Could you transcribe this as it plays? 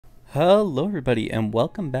Hello everybody and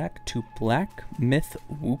welcome back to Black Myth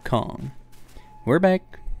Wukong. We're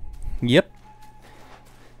back. Yep.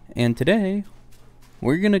 And today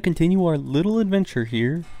we're gonna continue our little adventure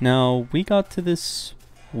here. Now we got to this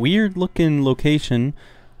weird looking location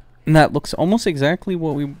that looks almost exactly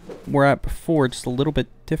what we were at before, just a little bit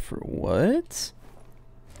different. What?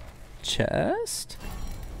 Chest?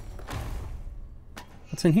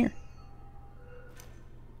 What's in here?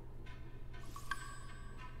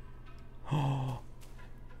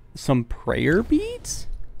 Some prayer beads?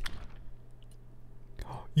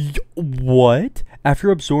 What?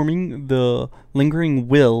 After absorbing the lingering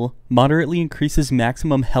will, moderately increases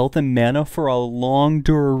maximum health and mana for a long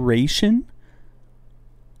duration?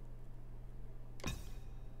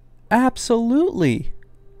 Absolutely.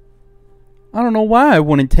 I don't know why I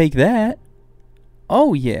wouldn't take that.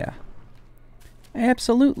 Oh yeah.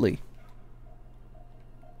 Absolutely.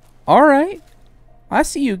 Alright. I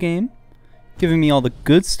see you, game. Giving me all the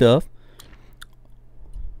good stuff.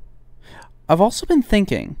 I've also been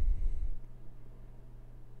thinking,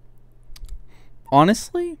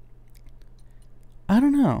 honestly, I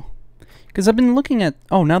don't know, because I've been looking at,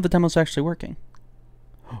 oh, now the demo's actually working.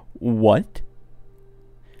 What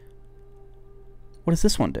does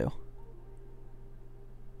this one do?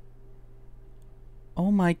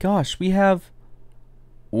 Oh my gosh, we have,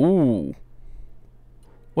 ooh.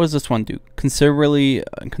 What does this one do? Considerably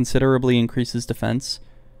increases defense.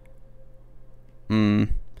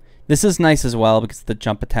 This is nice as well because of the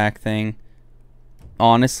jump attack thing.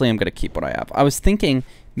 Honestly, I'm gonna keep what I have. I was thinking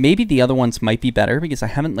maybe the other ones might be better because I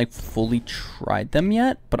haven't like fully tried them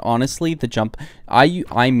yet. But honestly, the jump,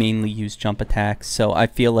 I mainly use jump attacks, so I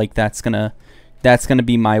feel like that's gonna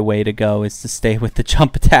be my way to go, is to stay with the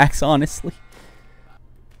jump attacks. Honestly,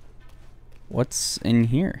 what's in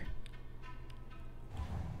here?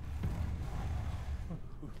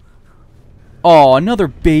 Oh, another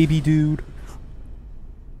baby dude.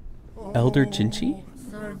 Elder Jinchi?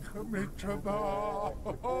 Thank me to God.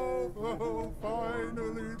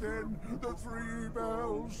 Finally then, the three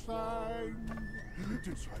bells sang.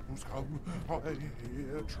 Disciples come, I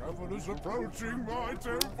hear travelers approaching my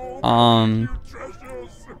temple.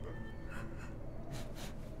 Treasures.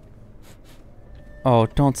 Oh,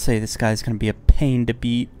 don't say this guy's gonna be a pain to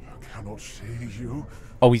beat. I cannot see you.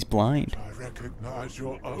 Oh, he's blind. I recognize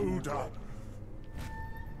your odor.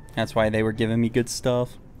 That's why they were giving me good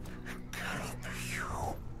stuff.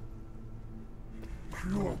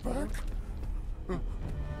 You're back? It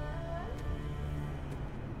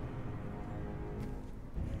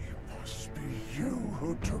must be you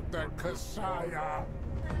who took that Kasaya.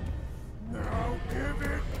 Now give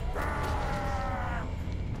it back!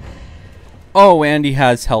 Oh, and he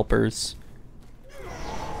has helpers.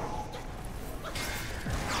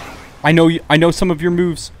 I know some of your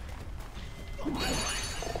moves.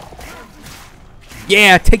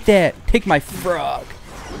 Yeah, take that. Take my frog.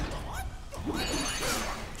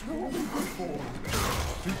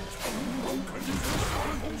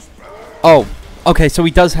 Oh, okay, so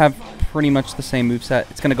he does have pretty much the same moveset.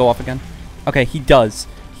 It's gonna go off again. Okay, he does.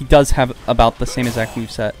 He does have about the same exact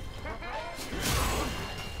moveset.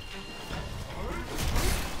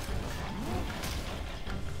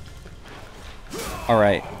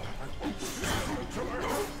 Alright.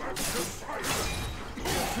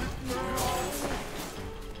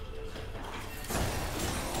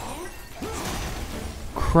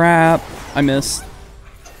 Crap, I missed.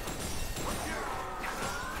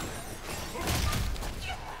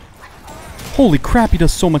 Holy crap, he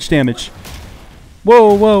does so much damage.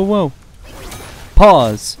 Whoa, whoa, whoa.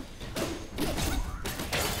 Pause.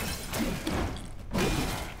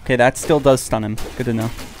 Okay, that still does stun him. Good to know.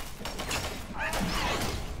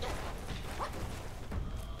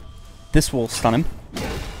 This will stun him.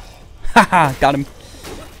 Haha, got him.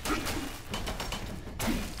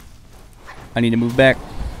 I need to move back.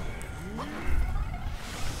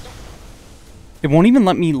 It won't even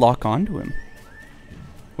let me lock onto him.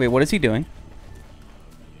 Wait, what is he doing?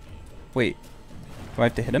 Wait, do I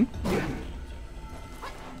have to hit him?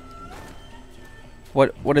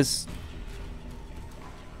 What is...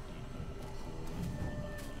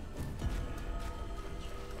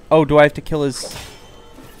 Oh, do I have to kill his...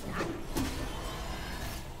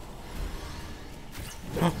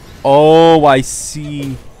 Oh, I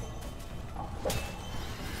see.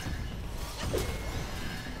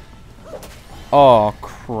 Oh,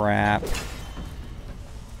 crap.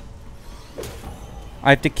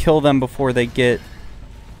 I have to kill them before they get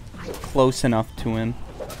close enough to him.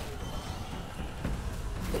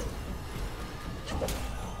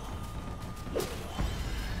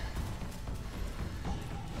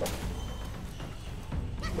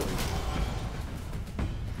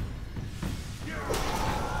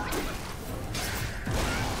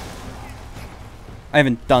 I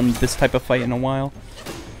haven't done this type of fight in a while.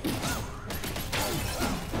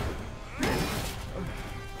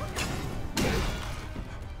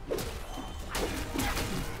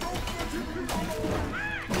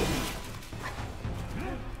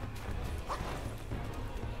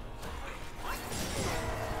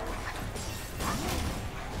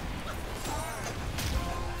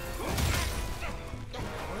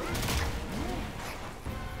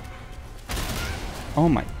 Oh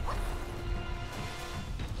my.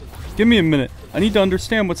 Give me a minute. I need to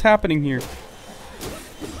understand what's happening here.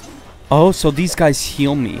 Oh, so these guys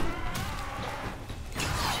heal me.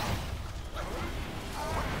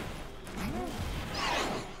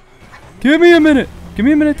 Give me a minute. Give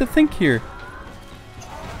me a minute to think here.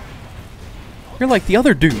 You're like the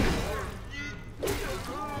other dude.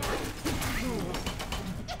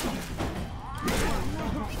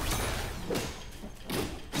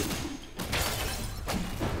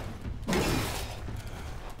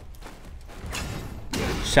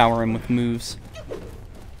 Shower him with moves.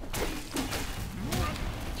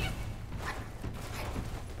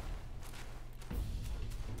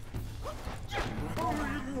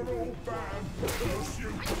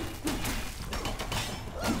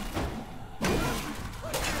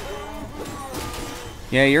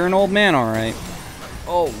 Yeah, you're an old man, alright.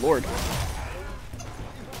 Oh, Lord.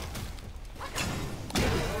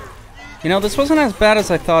 You know, this wasn't as bad as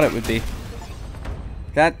I thought it would be.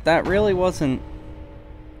 That really wasn't...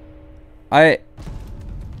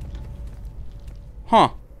 Huh.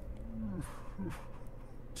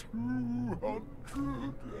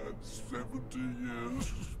 270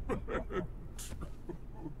 years spent.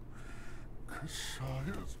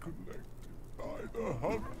 Cassius collected by the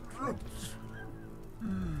hundreds.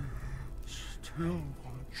 Still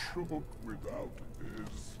one short without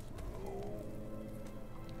his soul.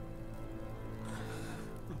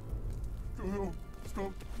 No,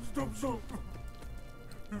 stop.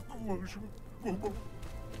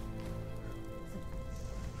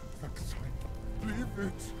 Leave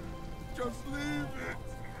it. Just leave it.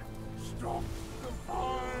 Stop the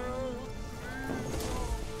fire.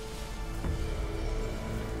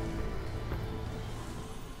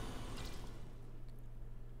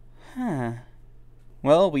 Huh.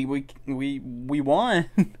 Well, we won.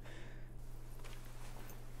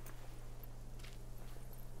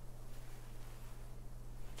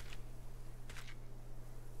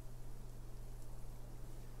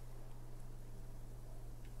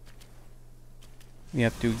 We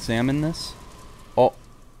have to examine this. Oh.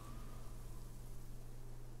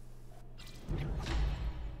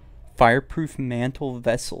 Fireproof mantle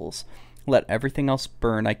vessels. Let everything else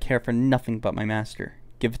burn. I care for nothing but my master.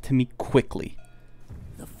 Give it to me quickly.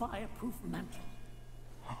 The fireproof mantle.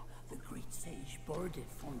 The great sage borrowed it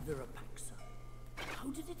from Virapaxa. How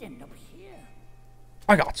did it end up here?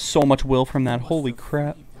 I got so much will from that. Holy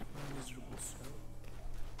crap.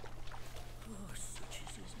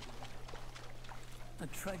 A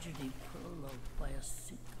tragedy prologue by a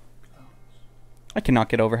single glance. I cannot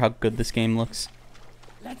get over how good this game looks.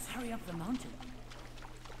 Let's hurry up the mountain.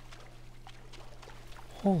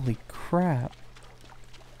 Holy crap.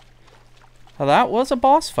 Well, that was a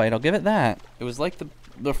boss fight, I'll give it that. It was like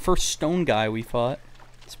the first stone guy we fought.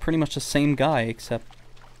 It's pretty much the same guy, except...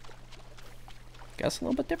 I guess a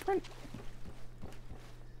little bit different?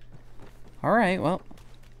 Alright, well...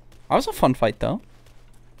 That was a fun fight, though.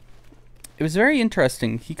 It was very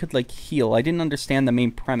interesting. He could, like, heal. I didn't understand the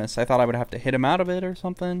main premise. I thought I would have to hit him out of it or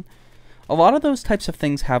something. A lot of those types of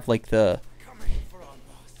things have, like, the...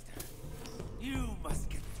 You must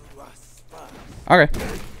get through us first. Okay.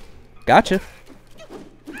 Gotcha.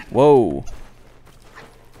 Whoa.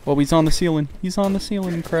 Whoa, he's on the ceiling. He's on the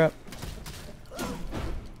ceiling, crap.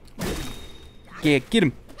 Yeah, get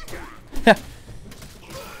him.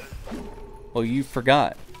 Well, you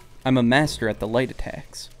forgot. I'm a master at the light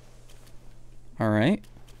attacks. Alright.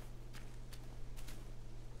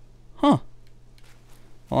 Huh.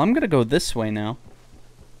 Well, I'm gonna go this way now.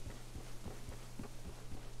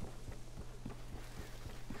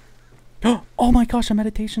 Oh my gosh, a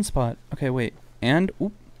meditation spot. Okay, wait. And,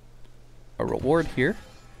 oop. A reward here.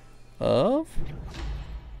 Of...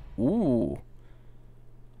 Ooh.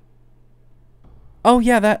 Oh,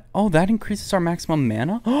 yeah, that... Oh, that increases our maximum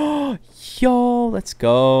mana? Oh, yo, let's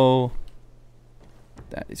go.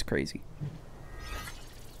 That is crazy.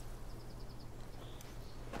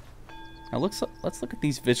 Now, let's look at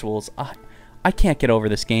these visuals. I can't get over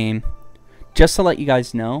this game. Just to let you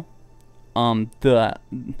guys know,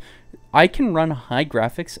 I can run high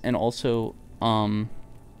graphics and also,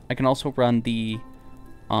 I can also run the,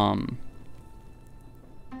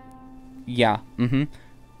 yeah,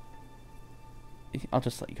 I'll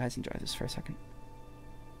just let you guys enjoy this for a second.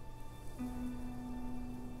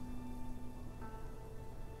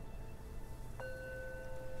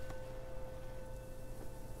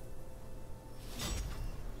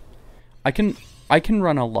 I can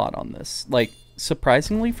run a lot on this. Like,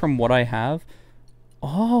 surprisingly, from what I have.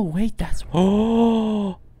 Oh wait, that's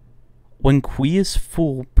when Qui is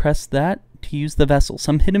full, press that to use the vessel.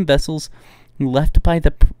 Some hidden vessels left by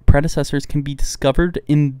the predecessors can be discovered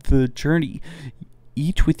in the journey,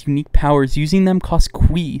 each with unique powers. Using them costs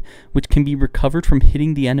Qui, which can be recovered from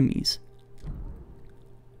hitting the enemies.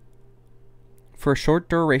 For a short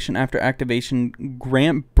duration after activation,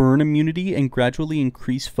 grant burn immunity and gradually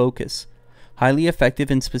increase focus. Highly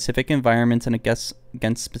effective in specific environments and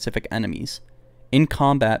against specific enemies. In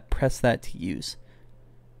combat, press that to use.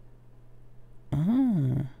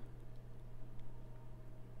 Ah.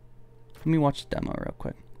 Let me watch the demo real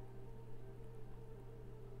quick.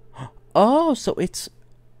 Oh, so it's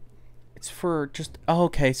for just, oh,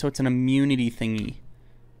 okay, so it's an immunity thingy.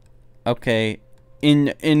 Okay.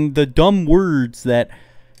 In the dumb words that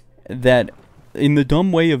in the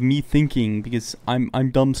dumb way of me thinking, because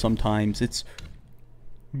I'm dumb sometimes, it's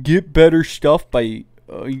get better stuff by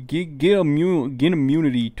get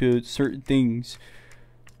immunity to certain things.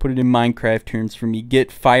 Put it in Minecraft terms for me.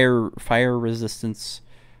 Get fire resistance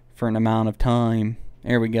for an amount of time.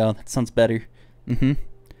 There we go. That sounds better.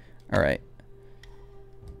 Alright.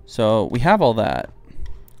 So we have all that.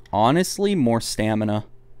 Honestly, more stamina.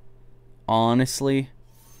 Honestly,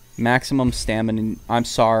 maximum stamina. I'm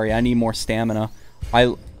sorry, I need more stamina.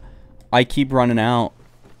 I keep running out.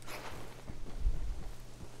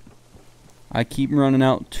 I keep running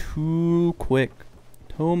out too quick.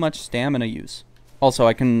 Too much stamina use. Also,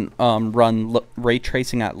 I can run ray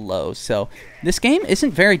tracing at low, so this game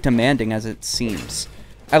isn't very demanding as it seems.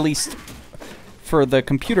 At least for the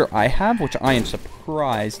computer I have, which I am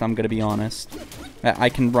surprised, I'm going to be honest. I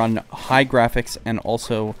can run high graphics and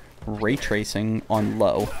also ray tracing on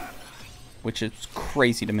low, which is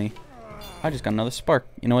crazy to me. I just got another spark.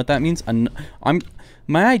 You know what that means?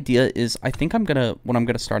 My idea is, I think what I'm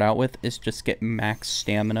gonna start out with is just get max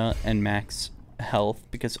stamina and max health,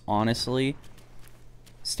 because honestly,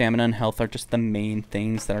 stamina and health are just the main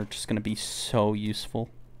things that are just gonna be so useful.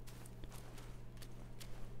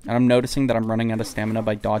 And I'm noticing that I'm running out of stamina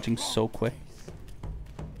by dodging so quick.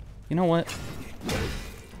 You know what?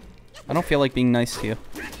 I don't feel like being nice to you.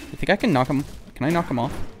 You think I can knock him? Can I knock him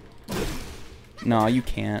off? No, you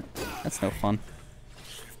can't. That's no fun.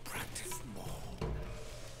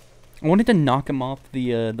 I wanted to knock him off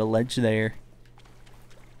the ledge there.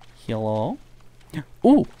 Hello?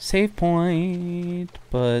 Ooh, save point.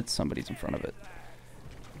 But somebody's in front of it.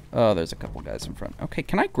 Oh, there's a couple guys in front. Okay,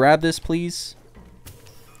 can I grab this, please?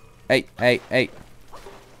 Hey, hey, hey.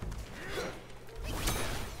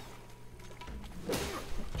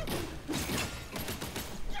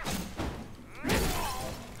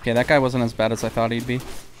 Okay, that guy wasn't as bad as I thought he'd be.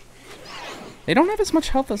 They don't have as much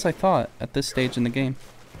health as I thought at this stage in the game.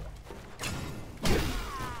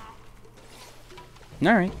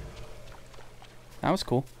 Alright. That was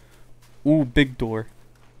cool. Ooh, big door.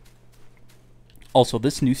 Also,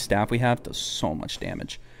 this new staff we have does so much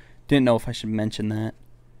damage. Didn't know if I should mention that.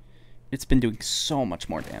 It's been doing so much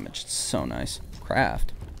more damage. It's so nice.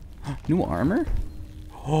 Craft. New armor?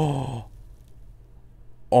 Oh.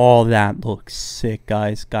 Oh, that looks sick,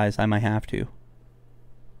 guys. Guys, I might have to.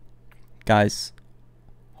 Guys.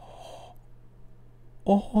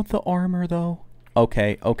 Oh, the armor, though.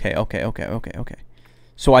 Okay.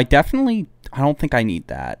 So I don't think I need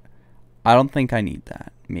that.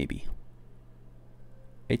 Maybe.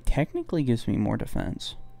 It technically gives me more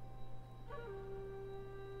defense.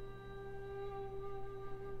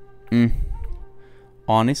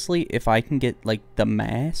 Honestly, if I can get, like, the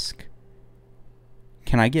mask...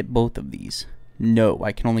 Can I get both of these? No,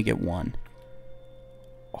 I can only get one.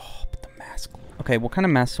 Oh, but the mask... Okay, what kind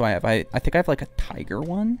of mask do I have? I think I have, like, a tiger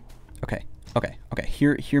one. Okay.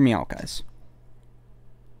 Hear me out, guys.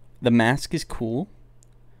 The mask is cool,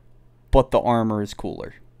 but the armor is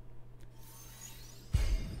cooler.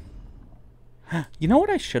 You know what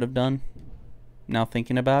I should have done? Now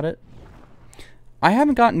thinking about it, I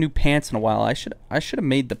haven't gotten new pants in a while. I should have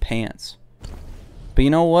made the pants. But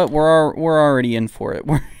you know what? We're already in for it.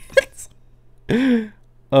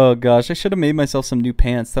 Oh gosh, I should have made myself some new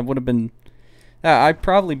pants. That would have been. I'd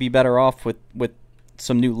probably be better off with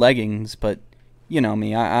some new leggings, but you know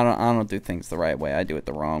me. I don't do things the right way. I do it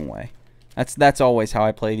the wrong way. That's always how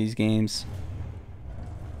I play these games.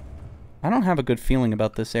 I don't have a good feeling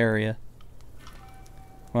about this area.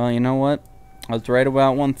 Well, you know what? I was right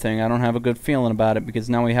about one thing. I don't have a good feeling about it, because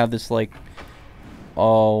now we have this, like,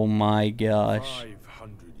 Oh my gosh.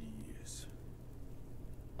 500 years.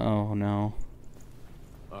 Oh no.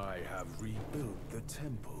 I have rebuilt the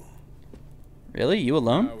temple. Really? You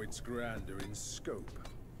alone? Now it's grander in scope.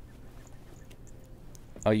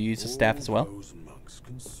 Oh, you use a staff as well? All those monks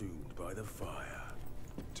consumed by the fire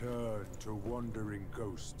turn to wandering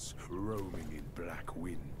ghosts roaming in black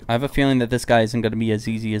wind. I have a feeling that this guy isn't going to be as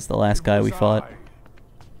easy as the last guy we fought.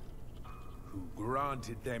 Who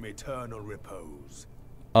granted them eternal repose.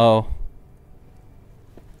 Oh.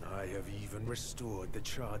 I have even restored the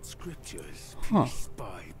charred scriptures Huh. piece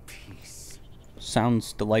by piece.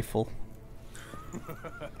 Sounds delightful.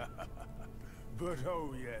 But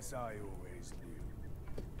oh yes, I always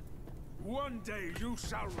knew. One day you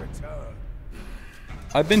shall return.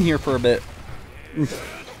 I've been here for a bit.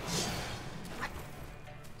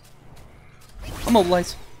 I'm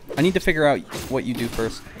mobilized. I need to figure out what you do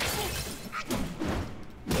first.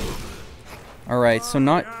 Alright, so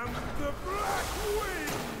not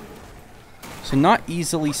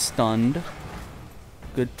easily stunned.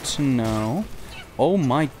 Good to know. Oh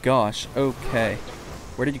my gosh. Okay.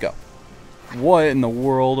 Where did you go? What in the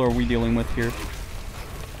world are we dealing with here?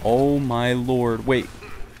 Oh my lord. Wait.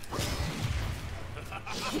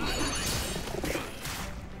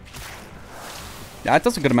 That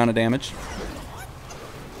does a good amount of damage.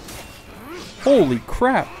 Holy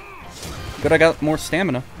crap. Good, I got more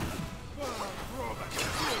stamina.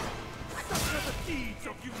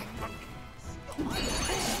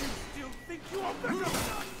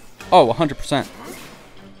 Oh, 100%.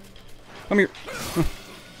 Come here.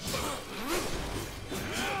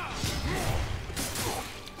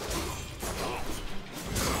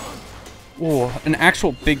 Oh, an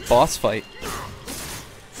actual big boss fight.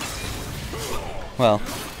 Well,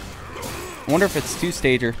 I wonder if it's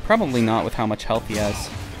two-stager. Probably not with how much health he has,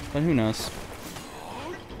 but who knows.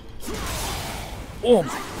 Oh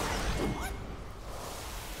my.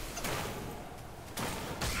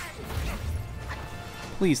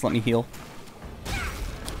 Please let me heal.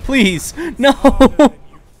 Please! No!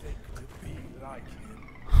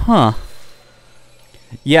 Huh.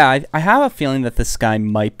 Yeah, I have a feeling that this guy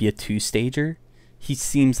might be a two-stager. He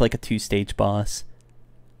seems like a two-stage boss.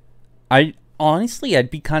 Honestly,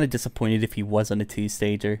 I'd be kind of disappointed if he wasn't a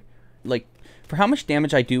two-stager. Like, for how much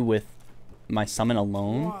damage I do with my summon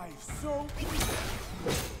alone. Why so?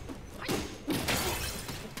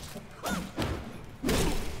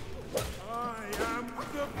 I am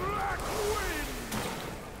the Black Wind.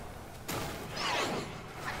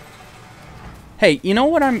 Hey, you know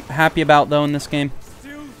what I'm happy about, though, in this game?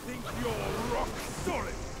 Still think you're rock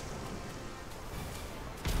solid.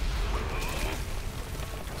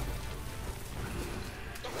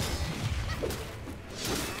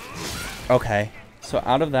 Okay, so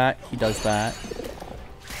out of that, he does that.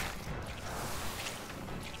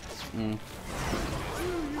 Do you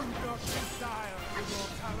not desire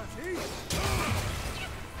immortality?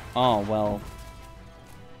 Oh, well.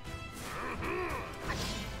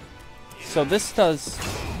 So this does...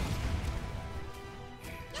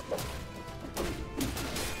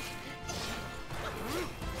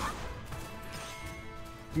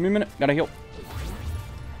 Give me a minute, gotta heal.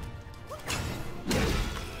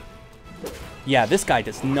 Yeah, this guy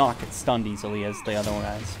does not get stunned easily as the other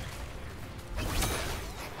guys.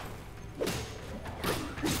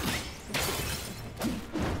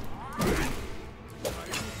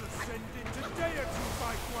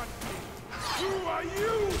 Who are you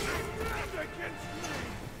to stand against me?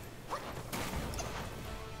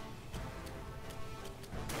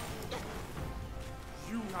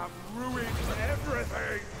 You have ruined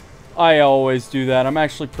everything. I always do that. I'm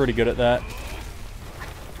actually pretty good at that.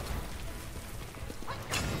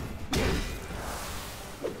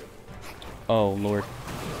 Oh, Lord.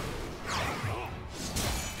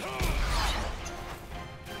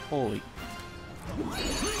 Holy.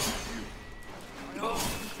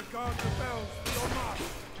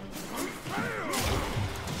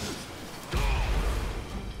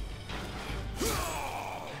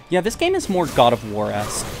 Yeah, this game is more God of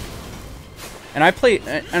War-esque. And I played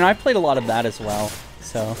a lot of that as well,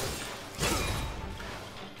 so.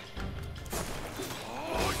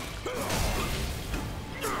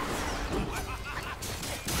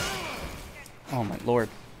 Oh my lord.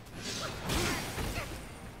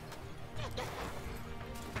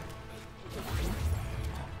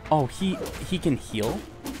 Oh, he can heal?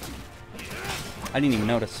 I didn't even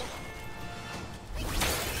notice.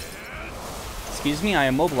 Excuse me, I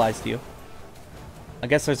immobilized you. I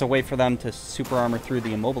guess there's a way for them to super armor through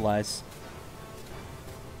the immobilize.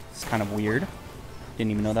 It's kind of weird. Didn't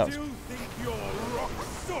even know that was... Still think you're rock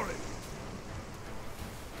solid.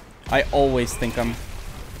 I always think I'm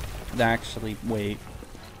Actually, wait.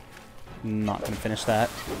 Not gonna finish that.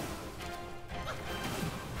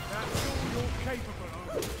 That's all you're capable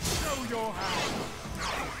of. Show your hand.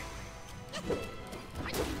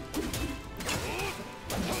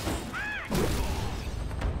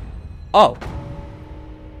 Oh.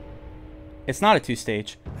 It's not a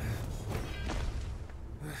 2-stage.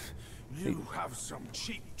 You have some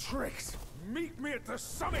cheap tricks. Meet me at the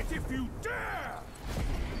summit if you dare.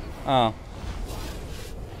 Oh.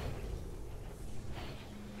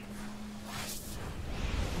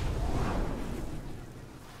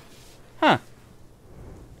 Huh.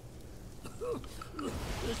 The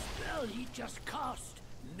spell he just cast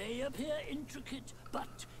may appear intricate,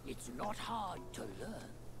 but it's not hard to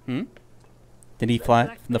learn. Did he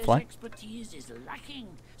fly the Blackbeard's fly? expertise is lacking.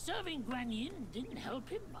 Serving Guan Yin didn't help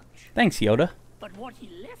him much. Thanks, Yoda. But what he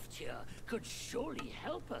left here could surely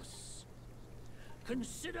help us.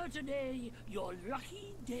 Consider today your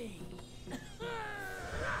lucky day.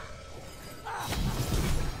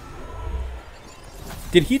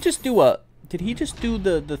 Did he just do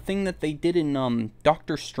the thing that they did in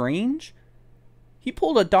Doctor Strange? He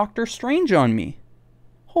pulled a Doctor Strange on me.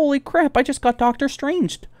 Holy crap, I just got Doctor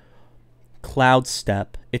Stranged. Cloud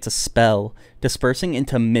Step. It's a spell. Dispersing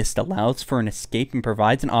into mist allows for an escape and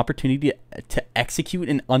provides an opportunity to execute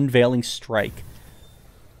an unveiling strike.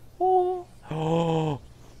 Oh.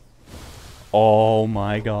 Oh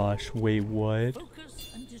my gosh. Wait, what?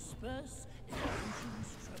 Focus and disperse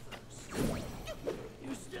illusions traverse.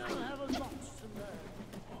 You still have a lot to learn.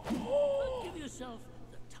 But give yourself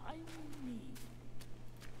the time you need.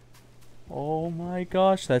 Oh my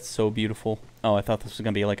gosh, that's so beautiful. Oh, I thought this was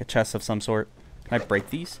going to be like a chest of some sort. Can I break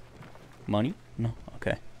these? Money? No?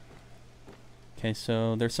 Okay. Okay,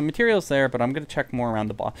 so there's some materials there, but I'm going to check more around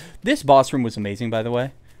the boss. This boss room was amazing, by the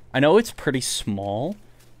way. I know it's pretty small,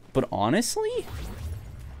 but honestly,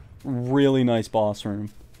 really nice boss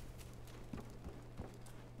room.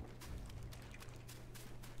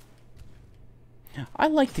 I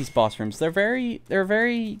like these boss rooms. They're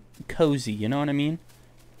very cozy, you know what I mean?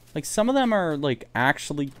 Like, some of them are, like,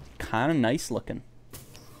 actually kind of nice looking.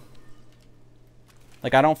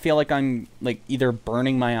 Like, I don't feel like I'm, like, either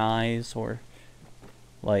burning my eyes or,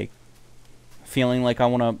 like, feeling like I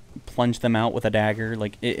want to plunge them out with a dagger.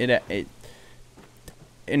 Like, and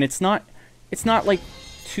it's not, like,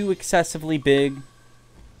 too excessively big.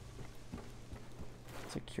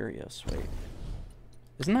 It's a curious, wait.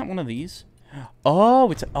 Isn't that one of these?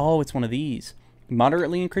 Oh, it's one of these.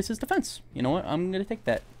 Moderately increases defense. You know what? I'm going to take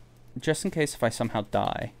that. Just in case if I somehow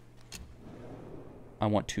die. I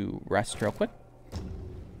want to rest real quick.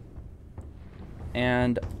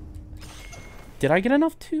 And did I get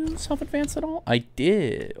enough to self-advance at all? I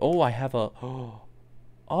did. Oh, I have a...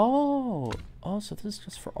 Oh, so this is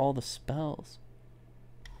just for all the spells.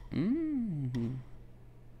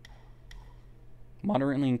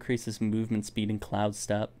 Moderately increases movement speed and cloud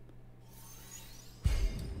step.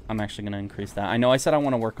 I'm actually going to increase that. I know I said I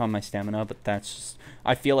want to work on my stamina, but that's just...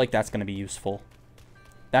 I feel like that's going to be useful.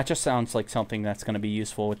 That just sounds like something that's going to be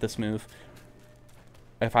useful with this move.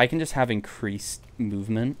 If I can just have increased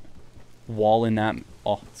movement while in that...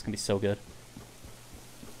 Oh, it's going to be so good.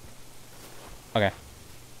 Okay.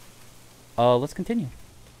 Let's continue.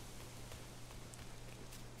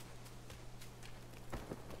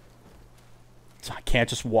 So I can't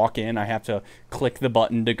just walk in. I have to click the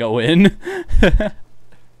button to go in.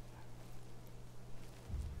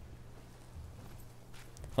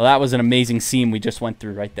 Well, that was an amazing scene we just went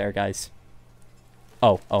through right there, guys.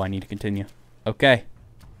 Oh, I need to continue. Okay.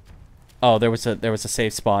 Oh, there was a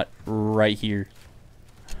safe spot right here.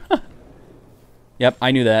 Yep,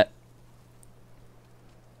 I knew that.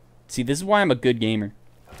 See, this is why I'm a good gamer.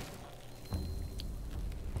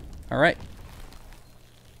 All right.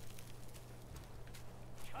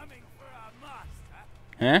 Coming for our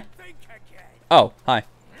master. Huh? Think again. Oh, hi.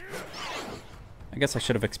 I guess I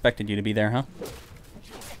should have expected you to be there, huh?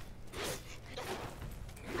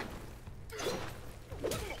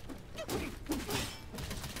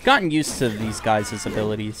 Gotten used to these guys'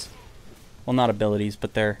 abilities. Well, not abilities,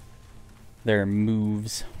 but their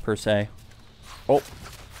moves, per se. Oh.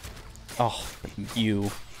 Oh, you.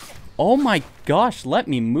 Oh my gosh, let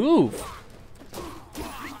me move.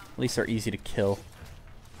 At least they're easy to kill.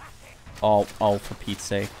 Oh, for Pete's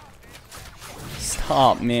sake.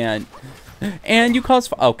 Stop, man. And you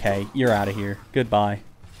cause... Okay, you're out of here. Goodbye.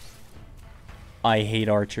 I hate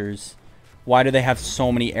archers. Why do they have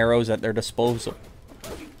so many arrows at their disposal?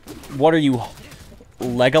 What are you,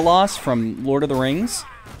 Legolas from Lord of the Rings?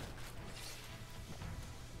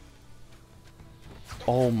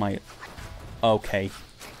 Oh my... Okay.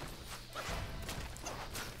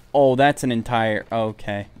 Oh, that's an entire...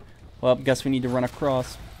 Okay. Well, guess we need to run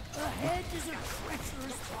across. Ahead is a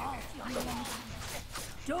treacherous path, young one.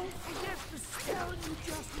 Don't forget the spell you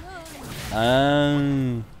just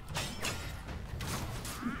learned.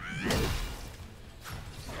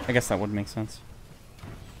 I guess that would make sense.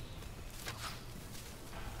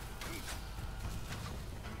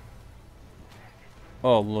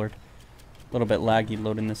 Oh, Lord. A little bit laggy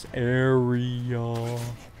loading this area.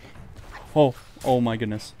 Oh, oh my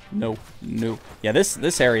goodness. No, no. Yeah,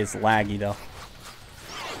 this area is laggy, though.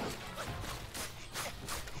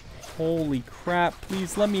 Holy crap.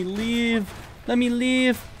 Please let me leave. Let me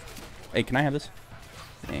leave. Hey, can I have this?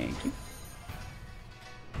 Thank you.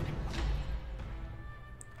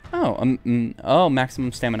 Oh, oh,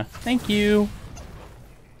 maximum stamina. Thank you.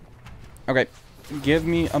 Okay. Give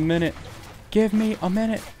me a minute. Give me a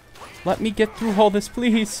minute. Let me get through all this,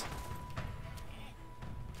 please.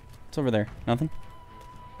 What's over there? Nothing?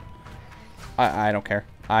 I don't care.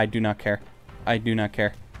 I do not care. I do not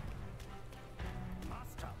care.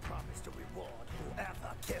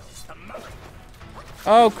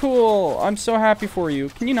 Oh, cool. I'm so happy for you.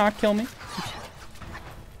 Can you not kill me?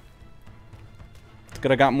 It's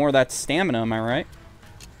good I got more of that stamina, am I right?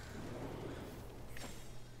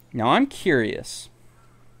 Now, I'm curious.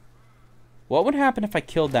 What would happen if I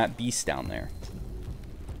killed that beast down there?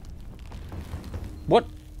 What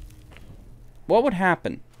would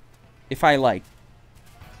happen if I, like...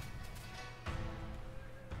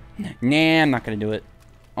 Nah, I'm not gonna do it.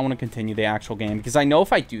 I want to continue the actual game, because I know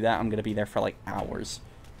if I do that, I'm gonna be there for, like, hours.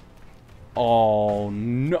 Oh,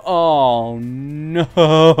 no. Oh,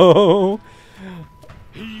 no.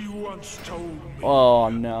 He once told me, Oh,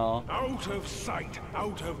 no. out of sight,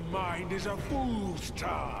 out of mind is a fool's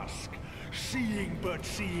task. Seeing but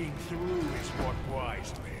seeing through is what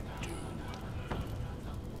wise men do.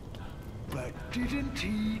 But didn't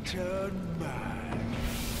he turn mad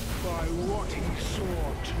by what he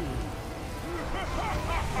saw too?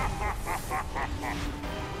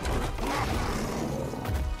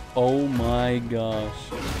 Oh my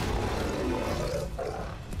gosh.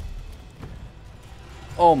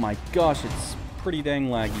 Oh my gosh, it's pretty dang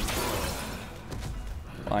laggy.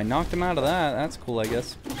 Well, I knocked him out of that. That's cool, I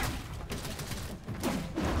guess.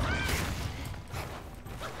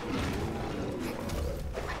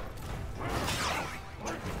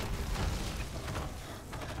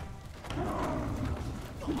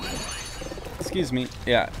 Excuse me.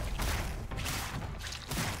 Yeah.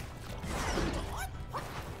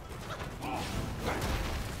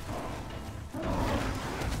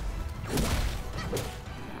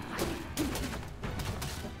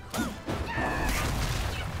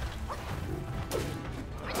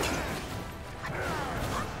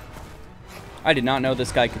 I did not know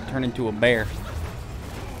this guy could turn into a bear.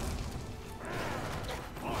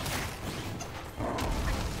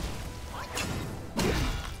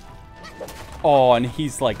 Oh, and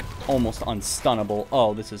he's like almost unstunnable.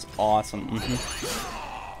 Oh, this is awesome.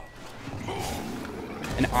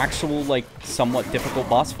 An actual, like, somewhat difficult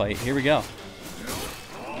boss fight. Here we go.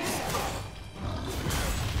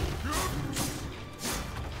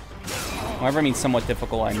 Whenever I mean somewhat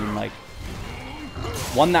difficult, I mean like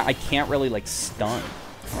one that I can't really like stun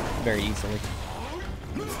very easily.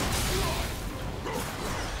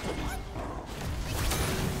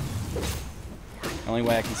 The only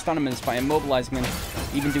way I can stun him is by immobilizing him.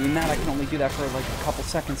 Even doing that, I can only do that for like a couple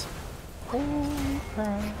seconds. Holy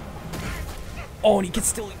crap. Oh, and he can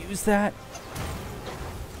still use that.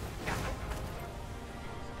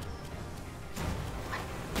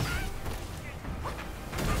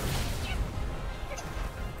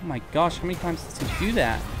 Oh my gosh, how many times does he do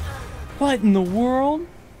that? What in the world?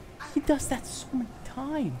 He does that so many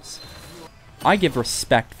times. I give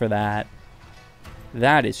respect for that.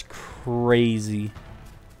 That is crazy.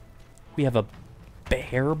 We have a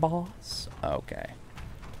bear boss? Okay.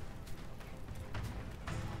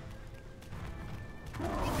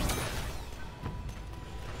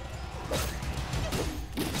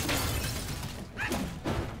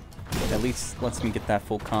 At least lets me get that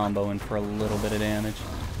full combo in for a little bit of damage.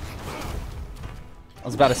 I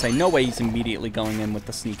was about to say, no way he's immediately going in with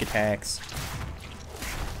the sneak attacks.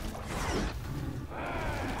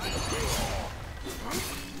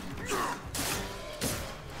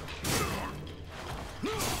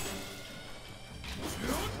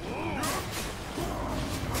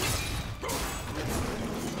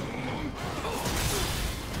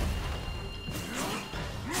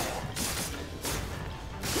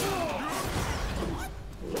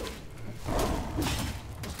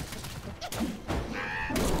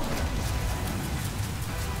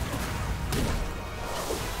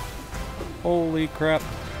 Holy crap.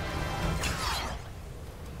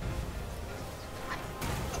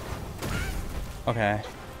 Okay.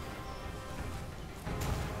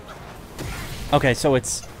 Okay, so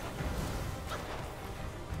it's...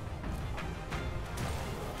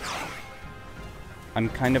 I'm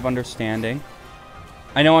kind of understanding.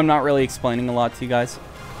 I know I'm not really explaining a lot to you guys.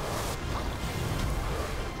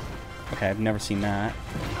 Okay, I've never seen that.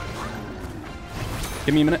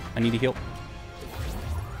 Give me a minute. I need to heal.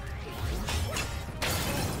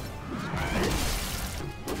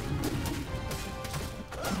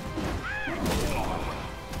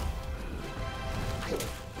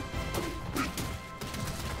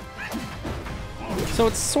 So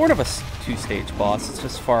it's sort of a two-stage boss. It's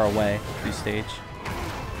just far away, two-stage.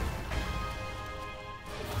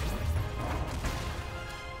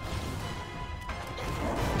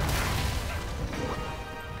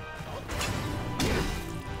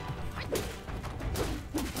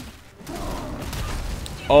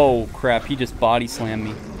 Oh crap, he just body slammed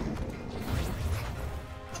me.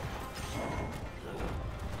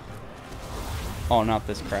 Oh, not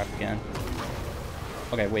this crap again.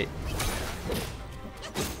 Okay, wait.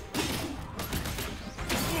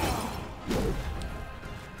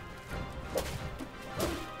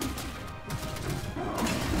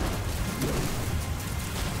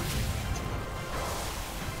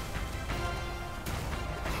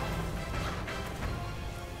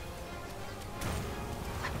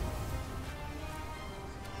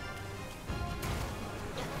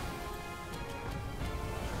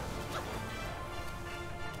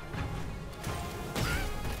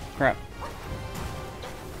 Crap.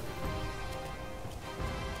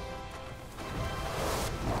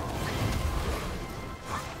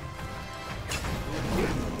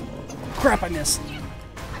 Crap, I missed.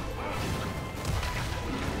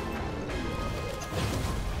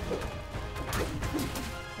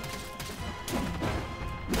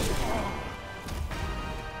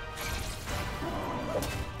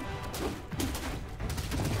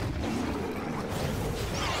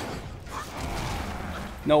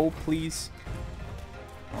 No, please.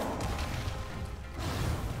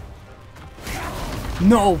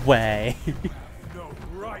 No way. No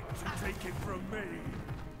right to take it from me.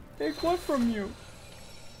 Take what from you?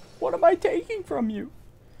 What am I taking from you?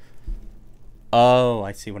 Oh,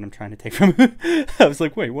 I see what I'm trying to take from you. I was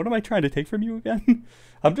like, wait, what am I trying to take from you again?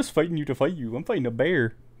 I'm just fighting you to fight you. I'm fighting a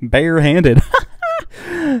bear. Bare-handed.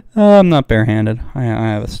 I'm not bare-handed. I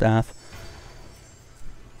have a staff.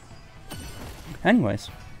 Anyways,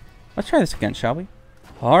 let's try this again, shall we?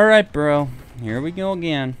 Alright, bro. Here we go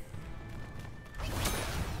again.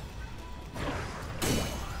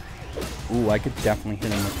 Ooh, I could definitely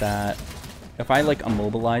hit him with that. If I, like,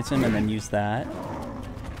 immobilize him and then use that.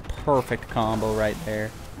 Perfect combo right there.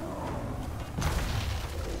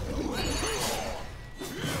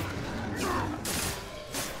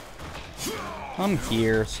 Come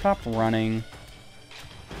here. Stop running.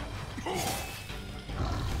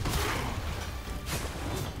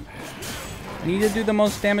 I need to do the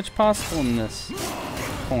most damage possible in this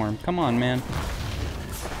form. Come on, man.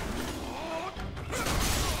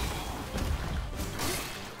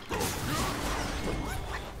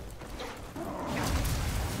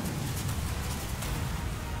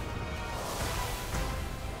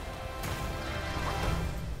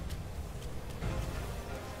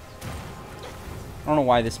 I don't know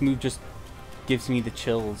why this move just gives me the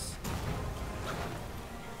chills.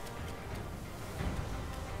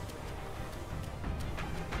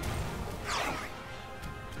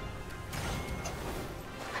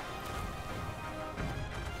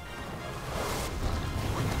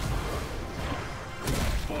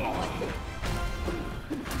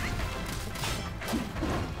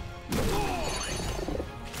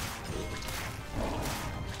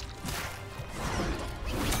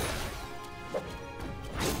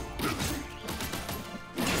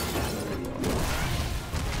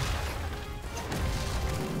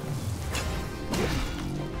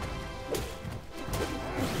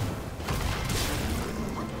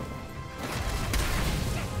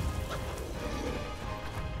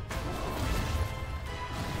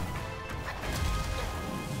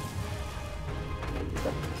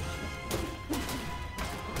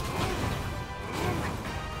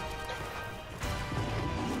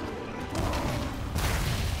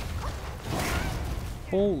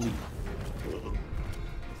 Holy.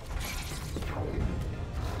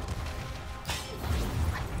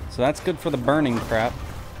 So that's good for the burning crap.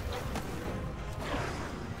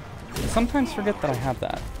 I sometimes forget that I have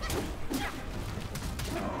that.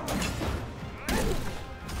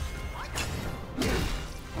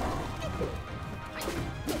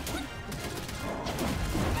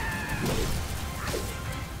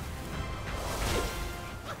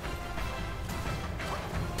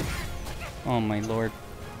 Oh my lord.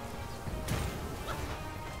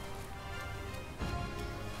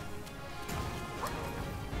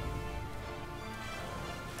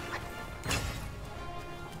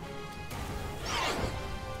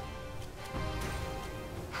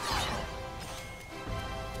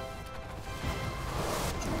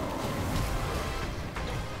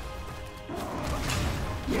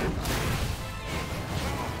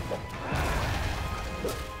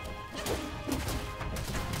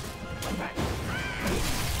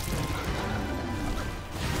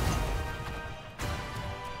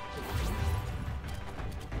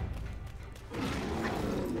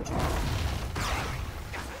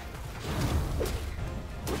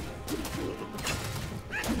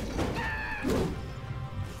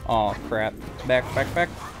 Oh crap. Back, back, back.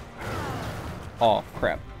 Oh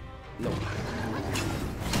crap. No.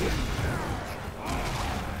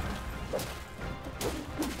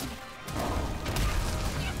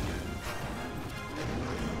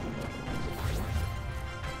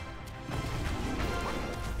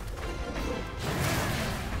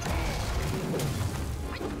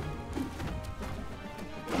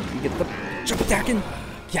 Get the jump attacking.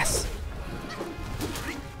 Yes.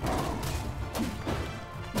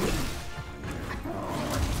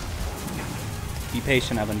 Be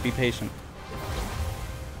patient, Evan. Be patient.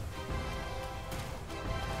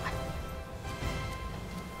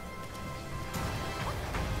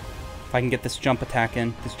 If I can get this jump attack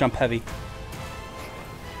in, this jump heavy.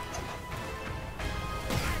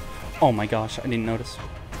 Oh my gosh, I didn't notice.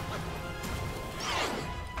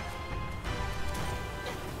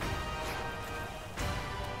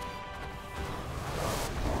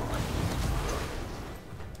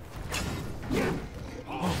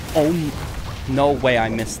 Oh, no way I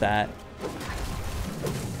missed that.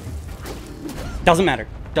 Doesn't matter.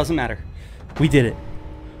 Doesn't matter. We did it.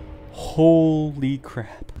 Holy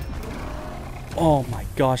crap. Oh my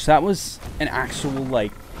gosh, that was an actual,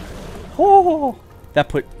 like... Oh! That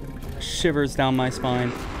put shivers down my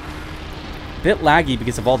spine. Bit laggy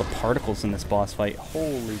because of all the particles in this boss fight.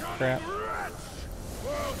 Holy crap.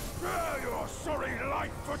 Well, spare your sorry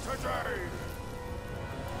life for today.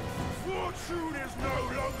 Fortune is no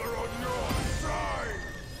longer on your side.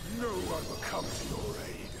 No one will come to your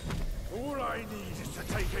aid. All I need is to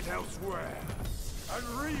take it elsewhere and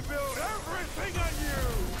rebuild everything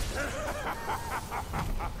anew.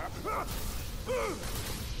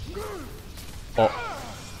 Oh.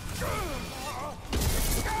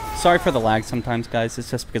 Sorry for the lag sometimes, guys. It's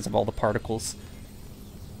just because of all the particles.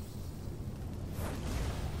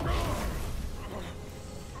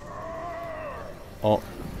 Oh.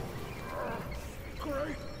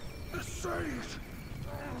 Great sage.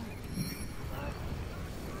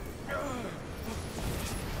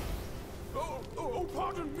 Oh,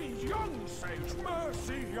 pardon me, young sage.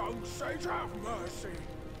 Mercy, young sage, have mercy.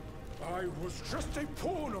 I was just a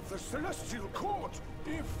pawn of the Celestial Court.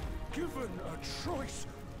 If given a choice,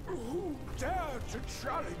 who dared to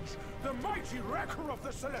challenge the mighty wrecker of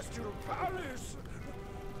the Celestial Palace?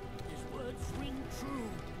 His words ring true.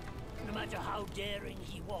 No matter how daring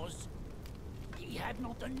he was, he had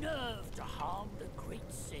not the nerve to harm the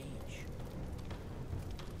great sage.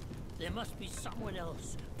 There must be someone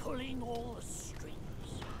else pulling all the strings.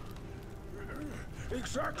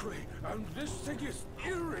 Exactly, and this thing is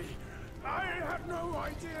eerie. I had no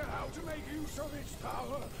idea how to make use of its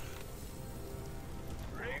power.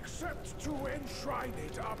 Except to enshrine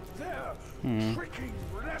it up there, tricking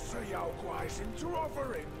lesser Yaoguais into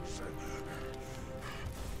offerings.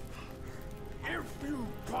 If you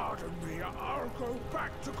pardon me, I'll go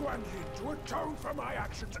back to Guanyin to atone for my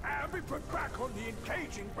actions and be put back on the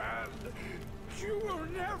encaging band. You will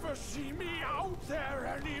never see me out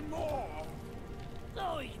there anymore.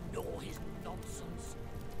 Oh, ignore his nonsense.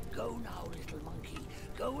 Go now, little monkey.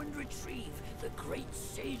 Go and retrieve the great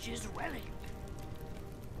sage's relic.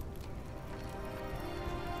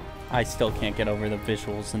 I still can't get over the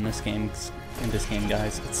visuals in this game,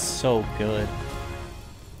 guys. It's so good.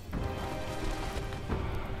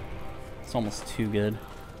 It's almost too good.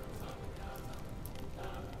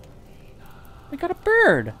 We got a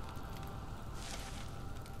bird.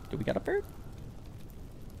 Do we got a bird?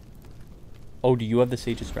 Oh, do you have the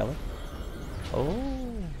sage's relic? Oh.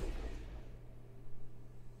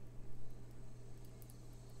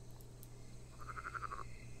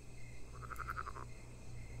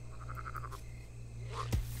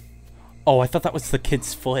 Oh, I thought that was the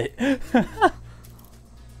kid's foot.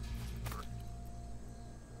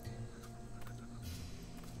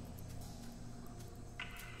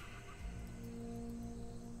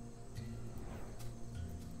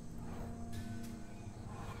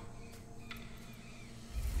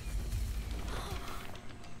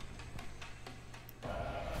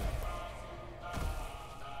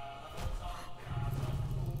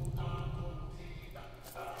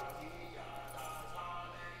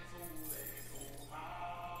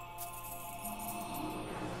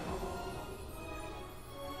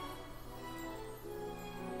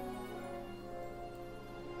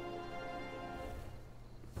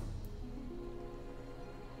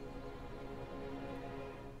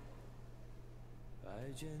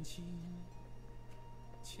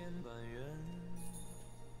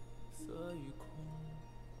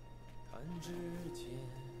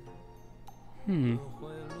 Hmm.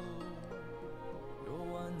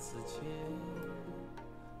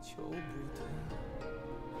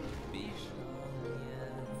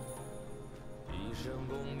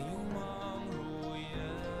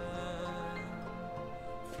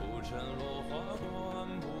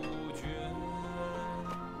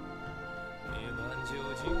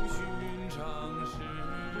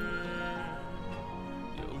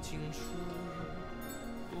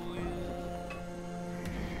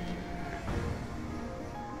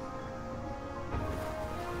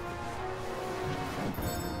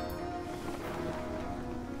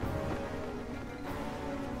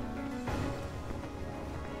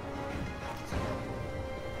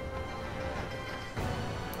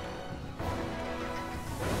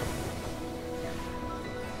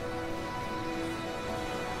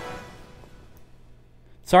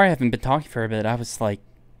 Sorry I haven't been talking for a bit. I was like,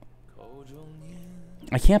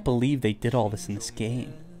 I can't believe they did all this in this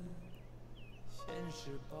game.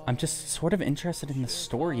 I'm just sort of interested in the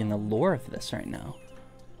story and the lore of this right now.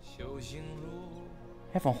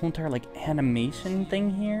 I have a whole entire like animation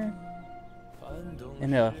thing here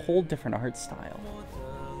and a whole different art style.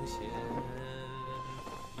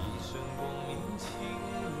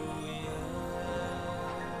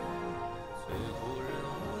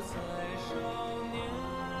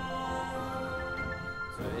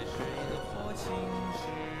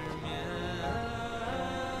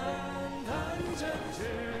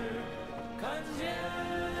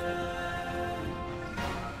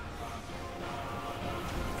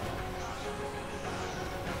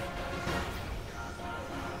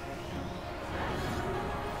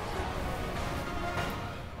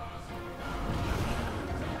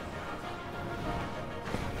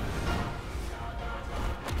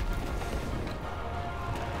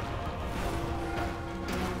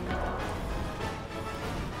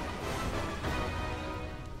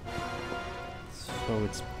 So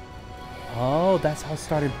it's... Oh, that's how it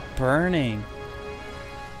started burning.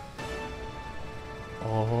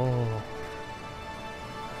 Oh.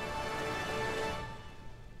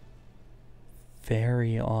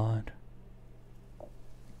 Very odd.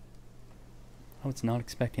 I was not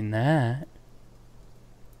expecting that.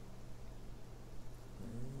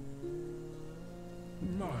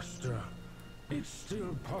 Master, it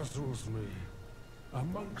still puzzles me. A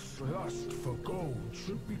monk's lust for gold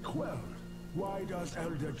should be quelled. Why does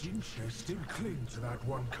Elder Jinche still cling to that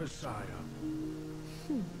one Kasaya?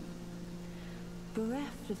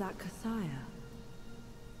 Bereft of that Kasaya,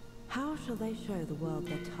 how shall they show the world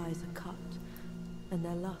their ties are cut and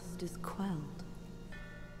their lust is quelled?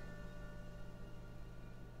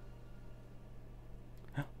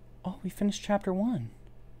 Oh, we finished chapter 1.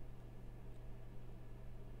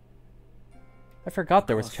 I forgot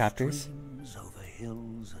there was chapters. Over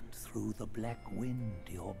hills and through the black wind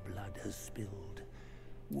your blood has spilled.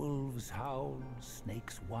 Wolves howl,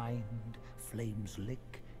 snakes wind, flames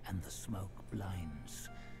lick, and the smoke blinds.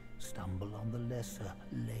 Stumble on the lesser,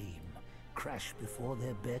 lame, crash before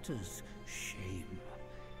their betters, shame.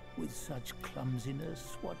 With such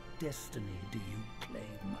clumsiness, what destiny do you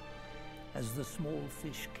claim? As the small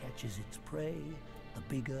fish catches its prey, the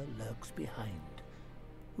bigger lurks behind.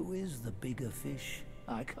 Who is the bigger fish?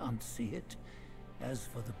 I can't see it. As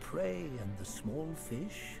for the prey and the small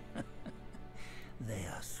fish, they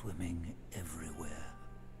are swimming everywhere.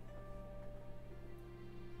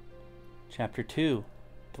 Chapter 2.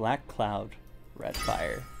 Black Cloud, Red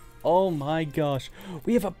Fire. Oh my gosh.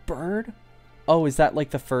 We have a bird? Oh, is that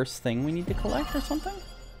like the first thing we need to collect or something?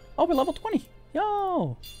 Oh, we're level 20.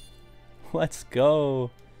 Yo! Let's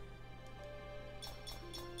go.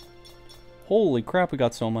 Holy crap, we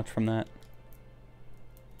got so much from that.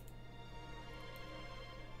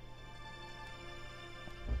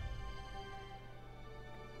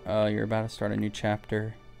 You're about to start a new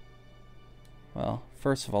chapter. Well,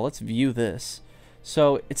 first of all, let's view this.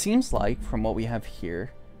 So, it seems like, from what we have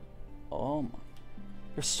here... Oh my...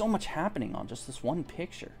 There's so much happening on just this one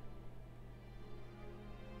picture.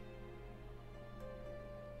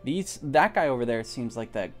 That guy over there seems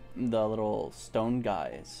like the little stone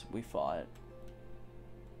guys we fought.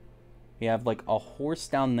 We have like a horse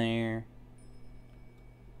down there.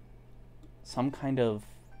 Some kind of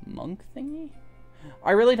monk thingy?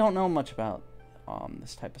 I really don't know much about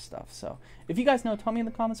this type of stuff. So if you guys know, tell me in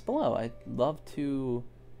the comments below. I'd love to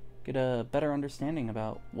get a better understanding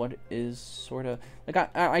about what is sort of...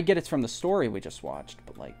 Like, I get it's from the story we just watched,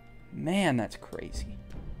 but like, man, that's crazy.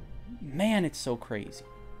 Man, it's so crazy.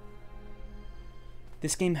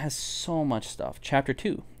 This game has so much stuff. Chapter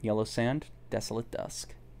 2, Yellow Sand, Desolate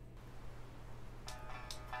Dusk.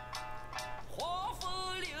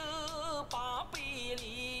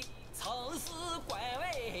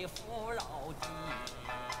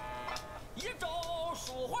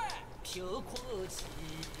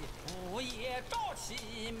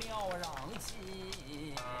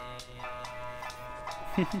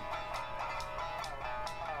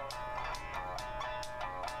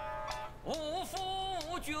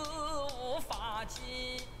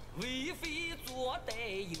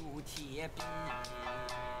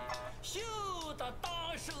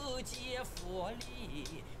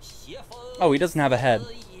 Oh, he doesn't have a head.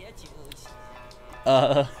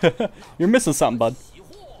 You're missing something, bud.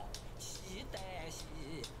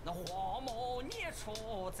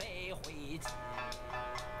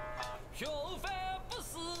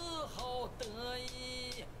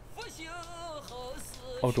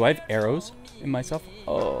 Oh, do I have arrows in myself?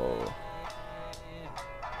 Oh.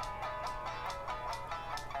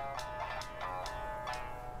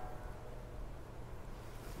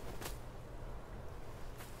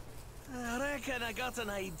 I reckon I got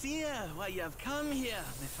an idea why you've come here,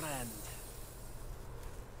 my friend.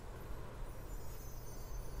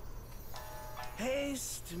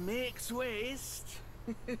 Haste makes waste.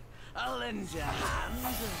 I'll lend you a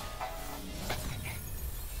hand.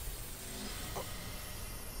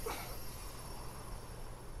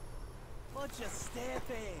 Watch your step,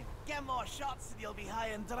 eh? Get more shots and you'll be high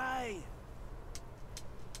and dry.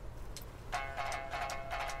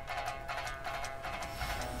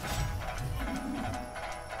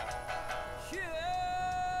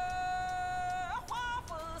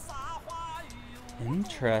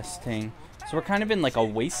 Interesting. So we're kind of in like a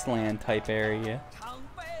wasteland type area.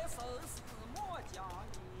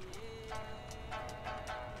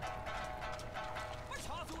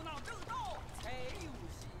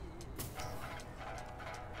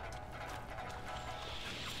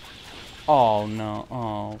 Oh no,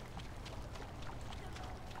 oh.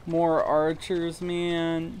 More archers,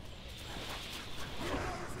 man.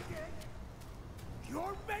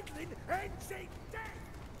 Your meddling ends in death.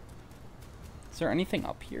 Is there anything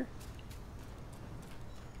up here?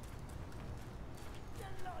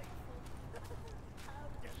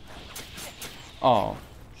 Oh,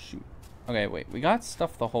 shoot. Okay, wait. We got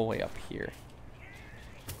stuff the whole way up here.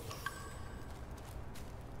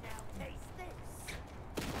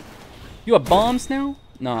 You have bombs now?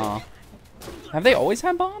 Nah. Have they always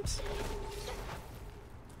had bombs?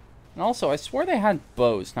 And also, I swore they had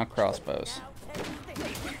bows, not crossbows.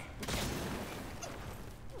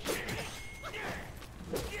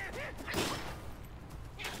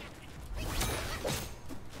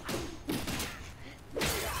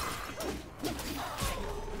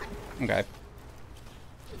 Okay.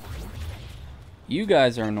 You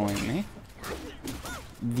guys are annoying me.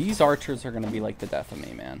 These archers are gonna be like the death of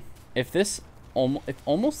me, man. If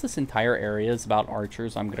almost this entire area is about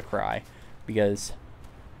archers, I'm gonna cry. Because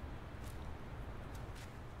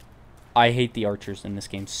I hate the archers in this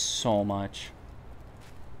game so much.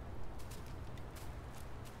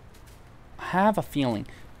 I have a feeling.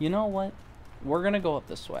 You know what? We're gonna go up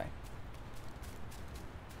this way.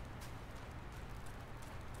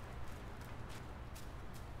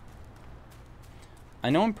 I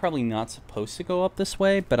know I'm probably not supposed to go up this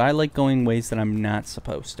way, but I like going ways that I'm not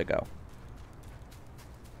supposed to go.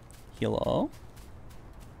 Hello?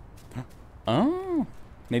 Oh,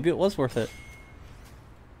 maybe it was worth it.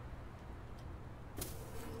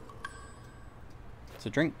 It's a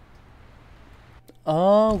drink.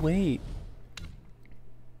 Oh, wait.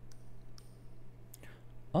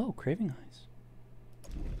 Oh, craving eyes.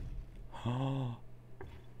 Oh.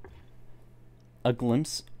 A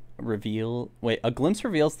glimpse reveals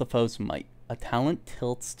the foe's might. A talent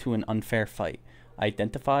tilts to an unfair fight.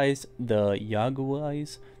 Identifies the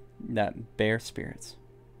yaguais that bear spirits.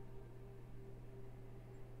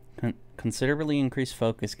 Considerably increased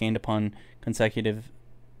focus gained upon consecutive.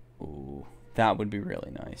 Ooh, that would be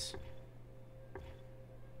really nice.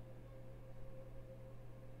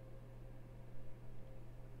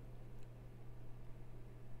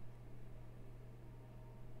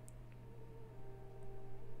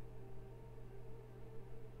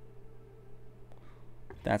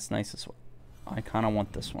 That's nice as well. I kind of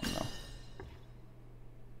want this one though.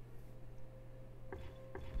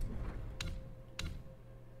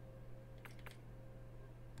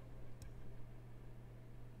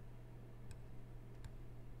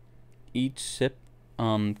 Each sip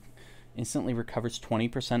instantly recovers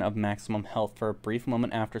 20% of maximum health. For a brief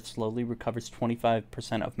moment after, it slowly recovers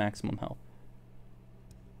 25% of maximum health.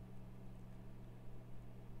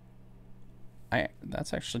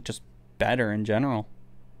 That's actually just better in general.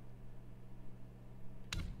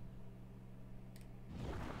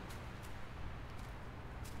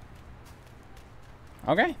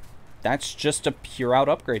 Okay, that's just a pure out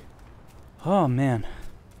upgrade. Oh man,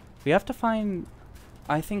 we have to find.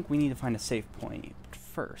 I think we need to find a save point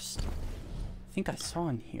first. I think I saw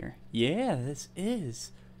in here. Yeah, this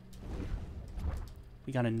is.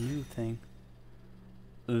 We got a new thing.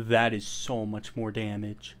 That is so much more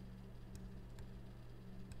damage.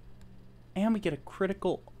 And we get a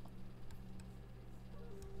critical.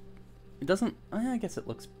 It doesn't. I guess it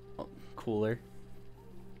looks cooler.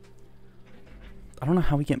 I don't know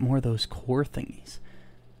how we get more of those core thingies.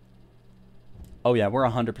 Oh yeah, we're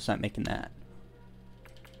 100% making that.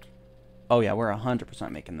 Oh yeah, we're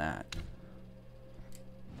 100% making that.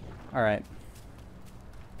 Alright.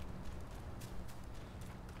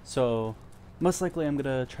 So, most likely I'm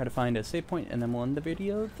gonna try to find a save point and then we'll end the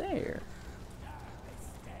video there.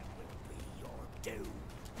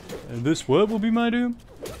 And this what will be my doom?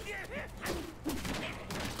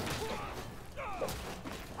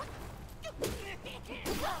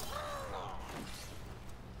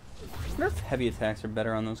 I wonder if heavy attacks are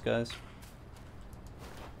better on those guys.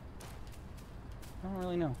 I don't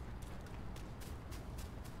really know.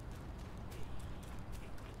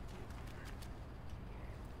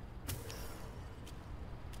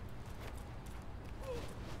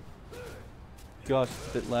 Gosh, it's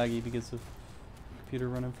a bit laggy because of computer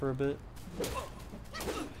running for a bit.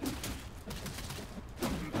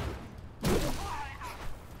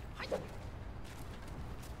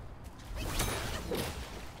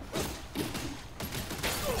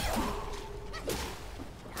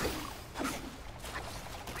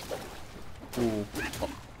 Ooh. Oh.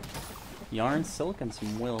 Yarn, silicon,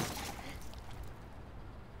 some will.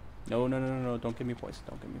 No, no, no, no, no, don't give me poison.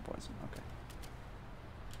 Don't give me poison. Okay.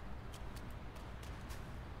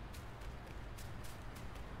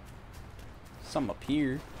 Some up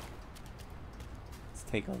here. Let's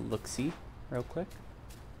take a look-see real quick.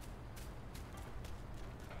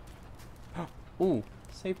 Ooh,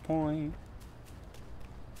 save point.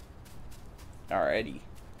 Alrighty.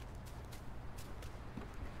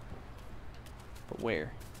 But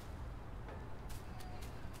where?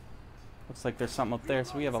 Looks like there's something up there,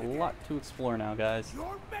 so we have a lot to explore now, guys.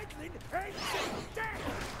 Your meddling ain't dead.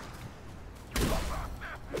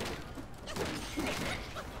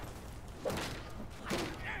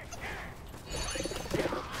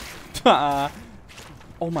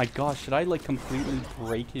 Oh my gosh, should I like completely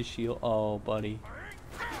break his shield? Oh buddy.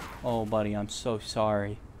 Oh buddy, I'm so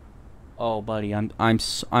sorry. Oh buddy,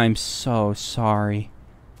 I'm so sorry.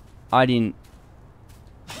 I didn't.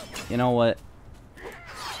 You know what?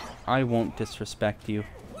 I won't disrespect you.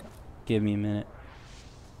 Give me a minute.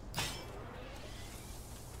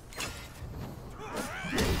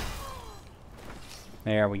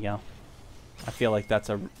 There we go. I feel like that's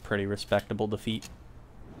a pretty respectable defeat.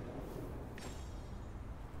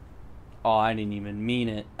 Oh, I didn't even mean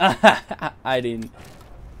it. I didn't.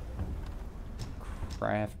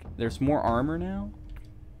 Craft. There's more armor now?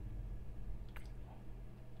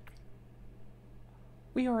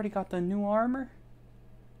 We already got the new armor?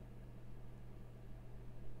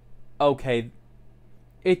 Okay.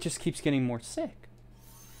 It just keeps getting more sick.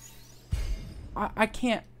 I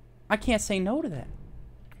can't say no to that.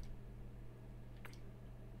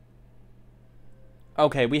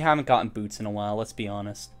 Okay, we haven't gotten boots in a while, let's be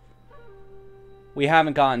honest. We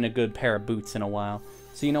haven't gotten a good pair of boots in a while.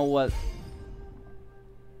 So you know what?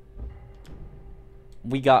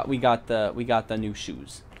 We got the new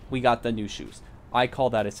shoes. We got the new shoes. I call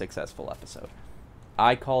that a successful episode.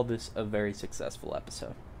 I call this a very successful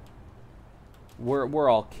episode. We're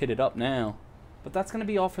all kitted up now. But that's gonna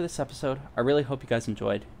be all for this episode. I really hope you guys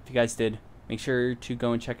enjoyed. If you guys did, make sure to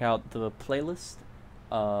go and check out the playlist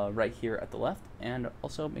right here at the left, and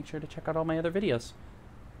also make sure to check out all my other videos.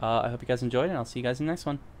 I hope you guys enjoyed, and I'll see you guys in the next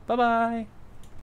one. Bye bye.